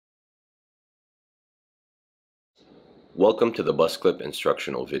Welcome to the BuzzClip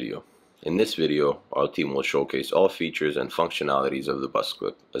instructional video. In this video, our team will showcase all features and functionalities of the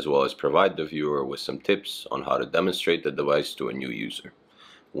BuzzClip, as well as provide the viewer with some tips on how to demonstrate the device to a new user.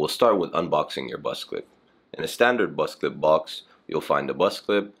 We'll start with unboxing your BuzzClip. In a standard BuzzClip box, you'll find a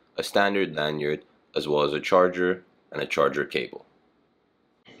BuzzClip, a standard lanyard, as well as a charger and a charger cable.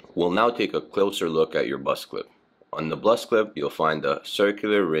 We'll now take a closer look at your BuzzClip. On the BuzzClip, you'll find a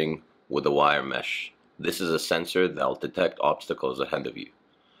circular ring with a wire mesh. This is a sensor that will detect obstacles ahead of you.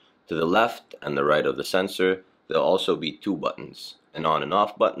 To the left and the right of the sensor, there'll also be two buttons, an on and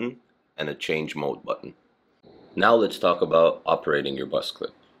off button and a change mode button. Now let's talk about operating your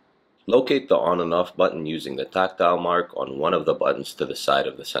BuzzClip. Locate the on and off button using the tactile mark on one of the buttons to the side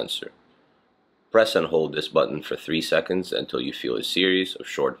of the sensor. Press and hold this button for 3 seconds until you feel a series of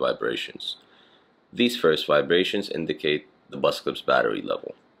short vibrations. These first vibrations indicate the BuzzClip's battery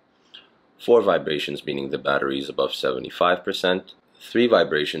level. 4 vibrations meaning the battery is above 75%. 3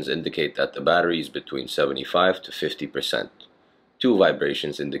 vibrations indicate that the battery is between 75 to 50%. 2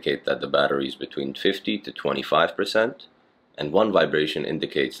 vibrations indicate that the battery is between 50 to 25%. And 1 vibration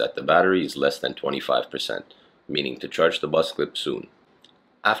indicates that the battery is less than 25%, meaning to charge the BuzzClip soon.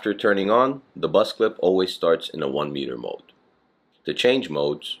 After turning on, the BuzzClip always starts in a 1 meter mode. To change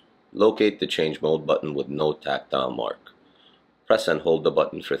modes, locate the change mode button with no tactile mark. Press and hold the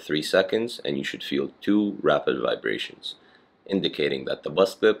button for 3 seconds and you should feel 2 rapid vibrations, indicating that the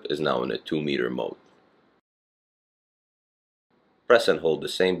BuzzClip is now in a 2 meter mode. Press and hold the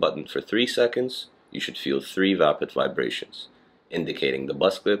same button for 3 seconds, you should feel 3 rapid vibrations, indicating the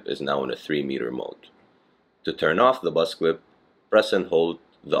BuzzClip is now in a 3 meter mode. To turn off the BuzzClip, press and hold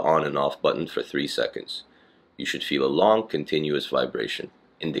the on and off button for 3 seconds. You should feel a long continuous vibration,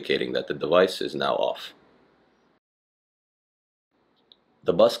 indicating that the device is now off.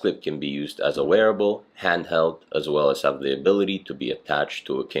 The BuzzClip can be used as a wearable, handheld, as well as have the ability to be attached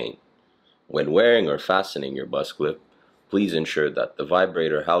to a cane. When wearing or fastening your BuzzClip, please ensure that the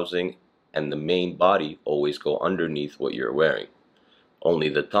vibrator housing and the main body always go underneath what you're wearing. Only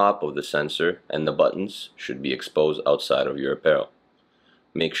the top of the sensor and the buttons should be exposed outside of your apparel.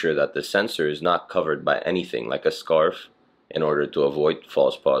 Make sure that the sensor is not covered by anything like a scarf in order to avoid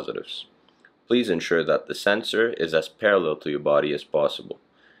false positives. Please ensure that the sensor is as parallel to your body as possible.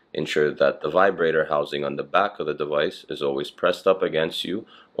 Ensure that the vibrator housing on the back of the device is always pressed up against you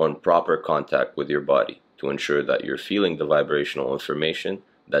or in proper contact with your body to ensure that you're feeling the vibrational information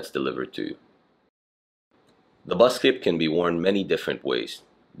that's delivered to you. The BuzzClip can be worn many different ways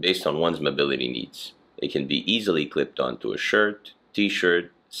based on one's mobility needs. It can be easily clipped onto a shirt,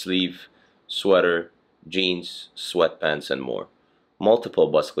 t-shirt, sleeve, sweater, jeans, sweatpants, and more.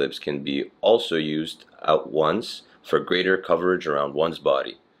 Multiple BuzzClips can be also used at once for greater coverage around one's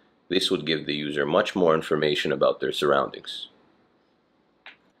body. This would give the user much more information about their surroundings.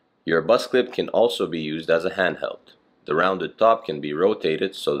 Your BuzzClip can also be used as a handheld. The rounded top can be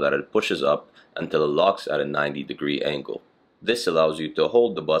rotated so that it pushes up until it locks at a 90-degree angle. This allows you to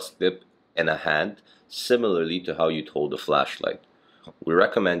hold the BuzzClip in a hand similarly to how you'd hold a flashlight. We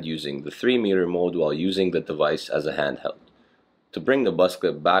recommend using the 3 meter mode while using the device as a handheld. To bring the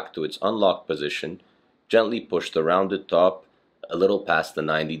BuzzClip back to its unlocked position, gently push the rounded top a little past the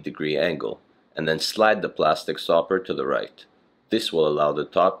 90-degree angle, and then slide the plastic stopper to the right. This will allow the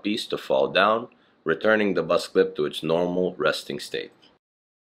top piece to fall down, returning the BuzzClip to its normal resting state.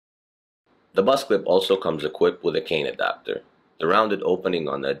 The BuzzClip also comes equipped with a cane adapter. The rounded opening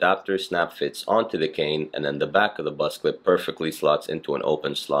on the adapter snap fits onto the cane, and then the back of the BuzzClip perfectly slots into an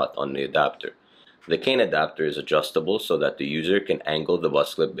open slot on the adapter. The cane adapter is adjustable so that the user can angle the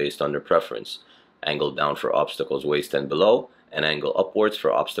BuzzClip based on their preference. Angle down for obstacles waist and below, and angle upwards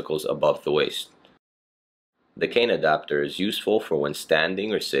for obstacles above the waist. The cane adapter is useful for when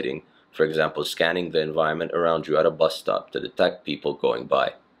standing or sitting, for example scanning the environment around you at a bus stop to detect people going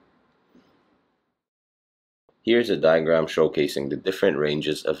by. Here's a diagram showcasing the different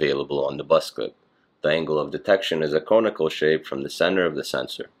ranges available on the BuzzClip. The angle of detection is a conical shape from the center of the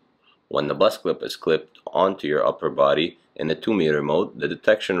sensor. When the BuzzClip is clipped onto your upper body in a 2 meter mode, the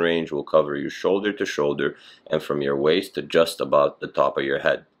detection range will cover you shoulder to shoulder and from your waist to just about the top of your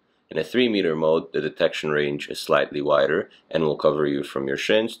head. In a 3 meter mode, the detection range is slightly wider and will cover you from your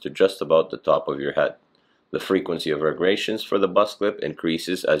shins to just about the top of your head. The frequency of vibrations for the BuzzClip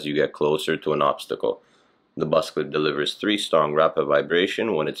increases as you get closer to an obstacle. The BuzzClip delivers 3 strong rapid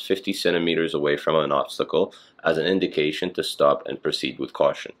vibration when it's 50 centimeters away from an obstacle as an indication to stop and proceed with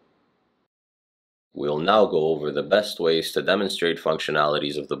caution. We'll now go over the best ways to demonstrate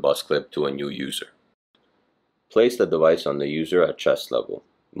functionalities of the BuzzClip to a new user. Place the device on the user at chest level.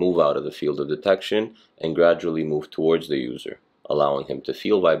 Move out of the field of detection and gradually move towards the user, allowing him to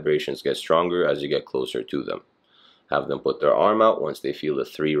feel vibrations get stronger as you get closer to them. Have them put their arm out once they feel the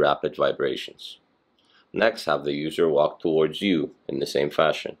 3 rapid vibrations. Next, have the user walk towards you in the same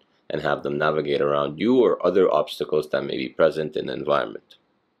fashion, and have them navigate around you or other obstacles that may be present in the environment.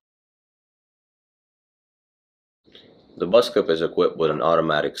 The BuzzClip is equipped with an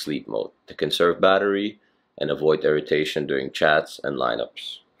automatic sleep mode to conserve battery and avoid irritation during chats and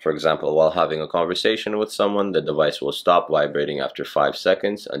lineups. For example, while having a conversation with someone, the device will stop vibrating after 5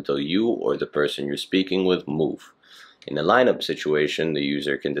 seconds until you or the person you're speaking with move. In a lineup situation, the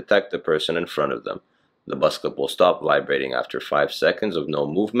user can detect the person in front of them. The BuzzClip will stop vibrating after 5 seconds of no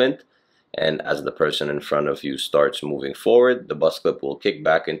movement, and as the person in front of you starts moving forward, the BuzzClip will kick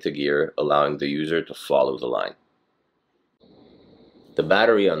back into gear, allowing the user to follow the line. The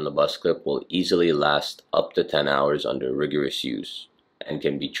battery on the BuzzClip will easily last up to 10 hours under rigorous use, and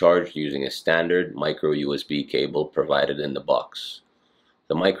can be charged using a standard micro USB cable provided in the box.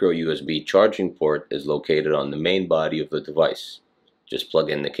 The micro USB charging port is located on the main body of the device. Just plug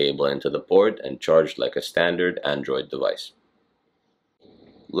in the cable into the port and charge like a standard Android device.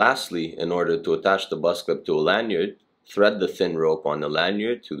 Lastly, in order to attach the BuzzClip to a lanyard, thread the thin rope on the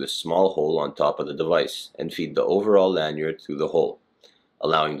lanyard through the small hole on top of the device and feed the overall lanyard through the hole,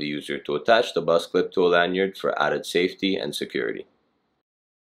 allowing the user to attach the BuzzClip to a lanyard for added safety and security.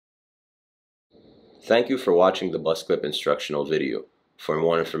 Thank you for watching the BuzzClip instructional video. For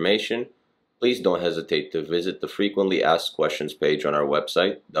more information, please don't hesitate to visit the frequently asked questions page on our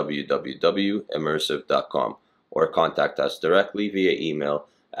website, www.immersive.com, or contact us directly via email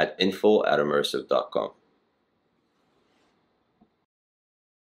at info@immersive.com.